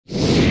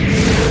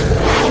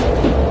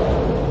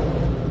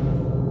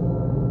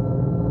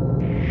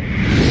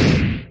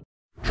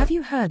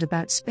heard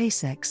about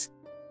SpaceX?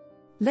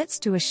 Let's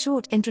do a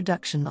short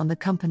introduction on the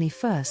company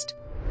first.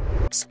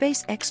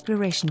 Space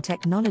Exploration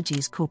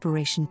Technologies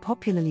Corporation,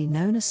 popularly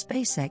known as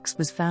SpaceX,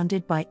 was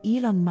founded by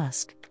Elon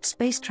Musk,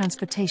 space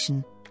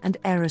transportation and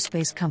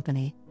aerospace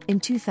company, in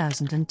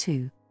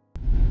 2002.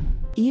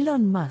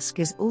 Elon Musk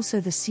is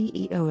also the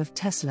CEO of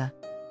Tesla.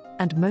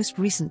 And most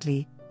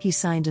recently, he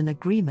signed an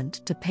agreement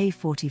to pay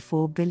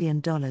 $44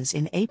 billion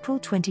in April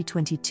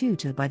 2022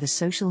 to buy the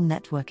social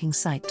networking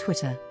site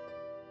Twitter.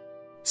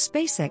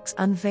 SpaceX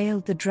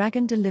unveiled the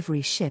Dragon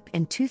delivery ship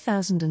in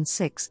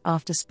 2006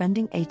 after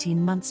spending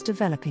 18 months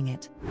developing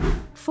it.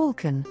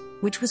 Falcon,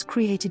 which was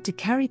created to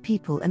carry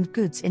people and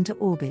goods into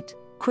orbit,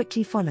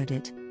 quickly followed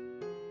it.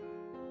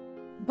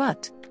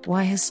 But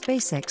why has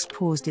SpaceX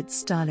paused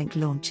its Starlink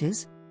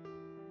launches?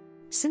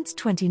 Since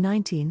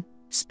 2019,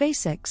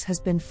 SpaceX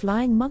has been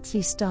flying monthly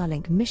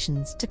Starlink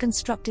missions to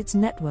construct its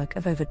network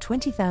of over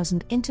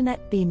 20,000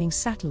 internet beaming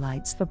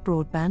satellites for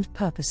broadband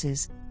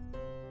purposes.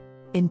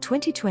 In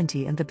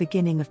 2020 and the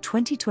beginning of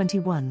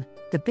 2021,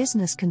 the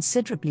business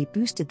considerably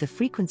boosted the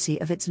frequency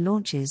of its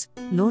launches,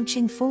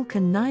 launching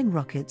Falcon 9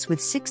 rockets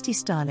with 60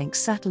 Starlink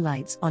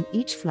satellites on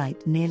each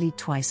flight nearly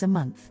twice a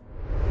month.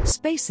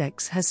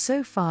 SpaceX has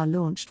so far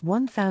launched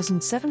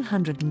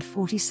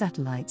 1,740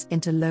 satellites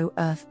into low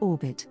Earth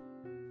orbit.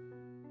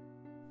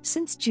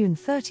 Since June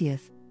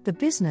 30th, the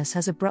business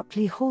has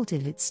abruptly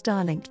halted its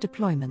Starlink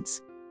deployments.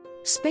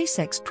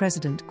 SpaceX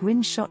President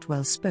Gwynne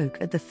Shotwell spoke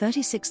at the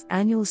 36th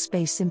Annual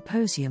Space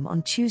Symposium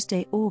on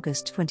Tuesday,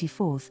 August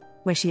 24th,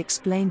 where she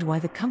explained why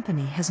the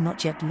company has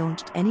not yet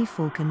launched any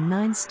Falcon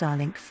 9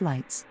 Starlink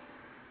flights.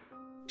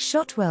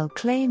 Shotwell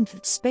claimed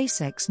that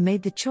SpaceX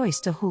made the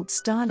choice to halt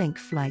Starlink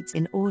flights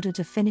in order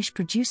to finish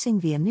producing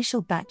the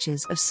initial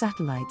batches of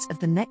satellites of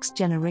the next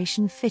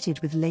generation fitted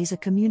with laser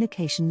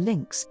communication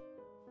links.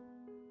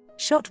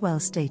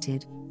 Shotwell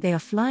stated, "They are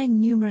flying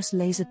numerous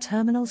laser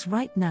terminals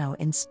right now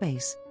in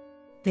space.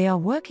 They are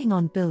working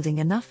on building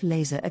enough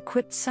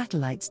laser-equipped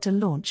satellites to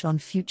launch on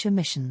future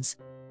missions.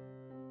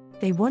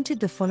 They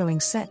wanted the following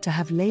set to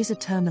have laser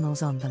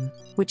terminals on them,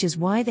 which is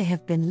why they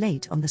have been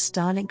late on the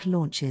Starlink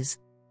launches."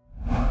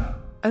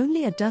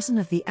 Only a dozen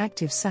of the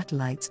active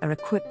satellites are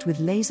equipped with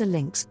laser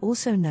links,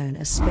 also known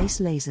as space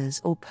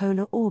lasers or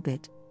polar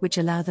orbit, which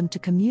allow them to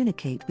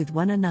communicate with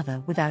one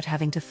another without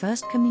having to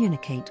first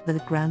communicate with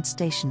a ground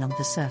station on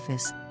the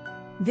surface.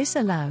 This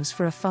allows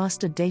for a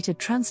faster data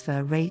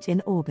transfer rate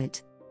in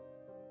orbit.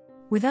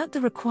 Without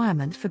the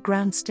requirement for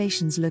ground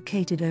stations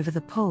located over the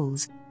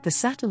poles, the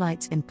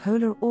satellites in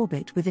polar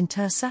orbit with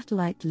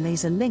inter-satellite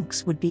laser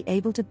links would be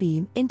able to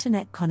beam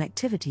internet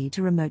connectivity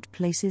to remote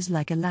places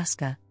like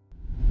Alaska.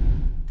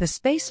 The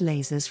space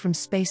lasers from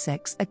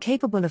SpaceX are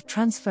capable of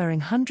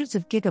transferring hundreds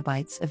of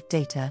gigabytes of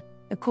data,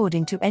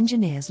 according to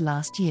engineers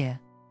last year.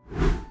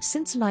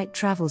 Since light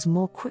travels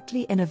more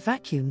quickly in a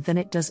vacuum than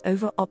it does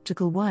over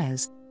optical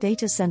wires,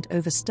 data sent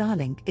over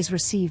Starlink is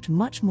received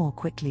much more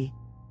quickly.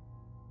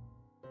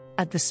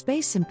 At the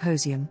Space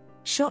Symposium,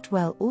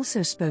 Shotwell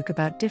also spoke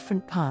about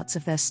different parts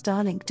of their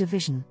Starlink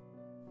division.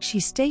 She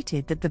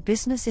stated that the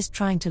business is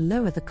trying to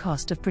lower the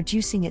cost of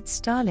producing its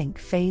Starlink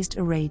phased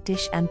array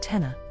dish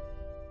antenna.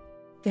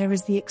 There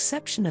is the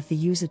exception of the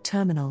user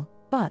terminal,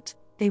 but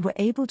they were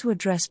able to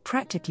address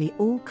practically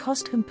all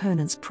cost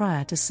components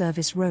prior to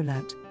service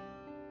rollout.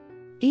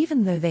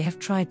 Even though they have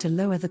tried to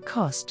lower the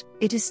cost,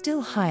 it is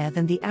still higher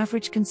than the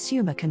average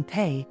consumer can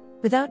pay.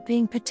 Without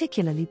being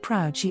particularly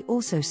proud, she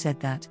also said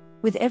that,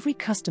 with every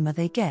customer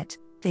they get,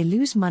 they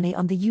lose money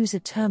on the user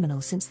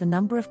terminal since the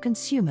number of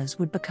consumers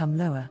would become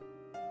lower.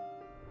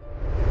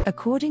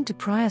 According to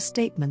prior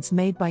statements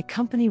made by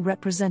company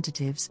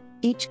representatives,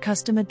 each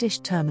customer dish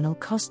terminal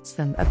costs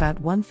them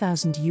about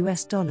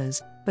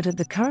 $1,000, but at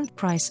the current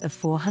price of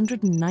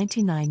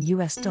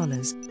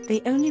 $499,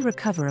 they only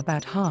recover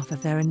about half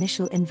of their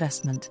initial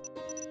investment.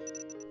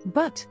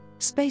 But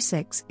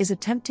SpaceX is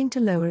attempting to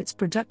lower its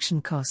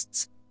production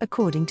costs,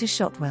 according to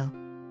Shotwell.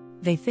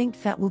 They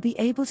think that will be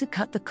able to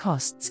cut the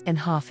costs in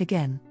half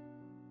again.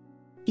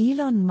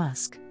 Elon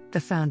Musk,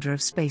 the founder of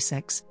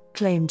SpaceX,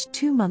 claimed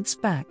 2 months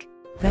back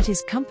that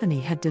his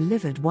company had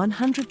delivered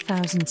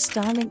 100,000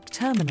 Starlink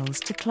terminals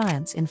to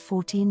clients in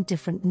 14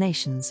 different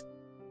nations.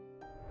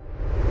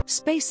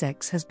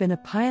 SpaceX has been a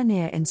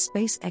pioneer in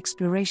space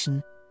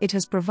exploration. It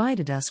has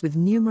provided us with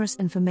numerous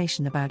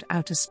information about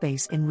outer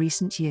space in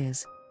recent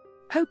years.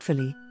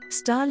 Hopefully,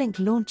 Starlink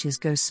launches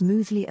go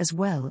smoothly as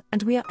well,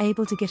 and we are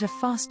able to get a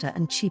faster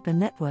and cheaper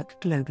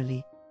network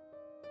globally.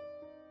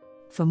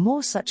 For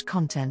more such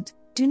content,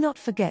 do not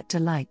forget to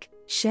like,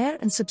 share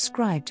and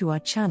subscribe to our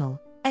channel,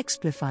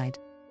 Explified.